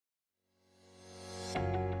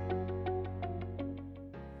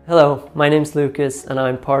Hello, my name's Lucas and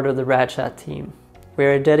I'm part of the RadChat team. We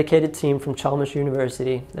are a dedicated team from Chalmers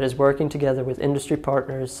University that is working together with industry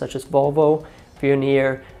partners such as Volvo,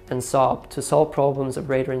 Veoneer and Saab to solve problems of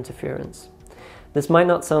radar interference. This might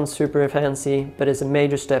not sound super fancy, but is a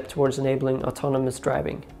major step towards enabling autonomous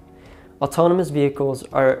driving. Autonomous vehicles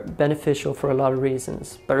are beneficial for a lot of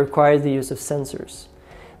reasons, but require the use of sensors.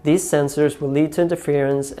 These sensors will lead to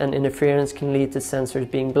interference, and interference can lead to sensors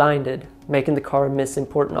being blinded, making the car miss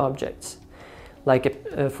important objects, like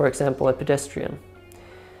for example a pedestrian.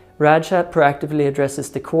 RadChat proactively addresses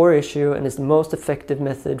the core issue and is the most effective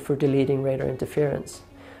method for deleting radar interference.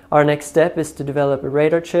 Our next step is to develop a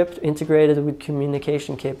radar chip integrated with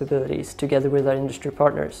communication capabilities together with our industry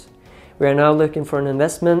partners. We are now looking for an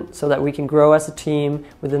investment so that we can grow as a team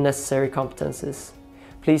with the necessary competences.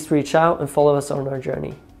 Please reach out and follow us on our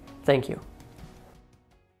journey. Thank you.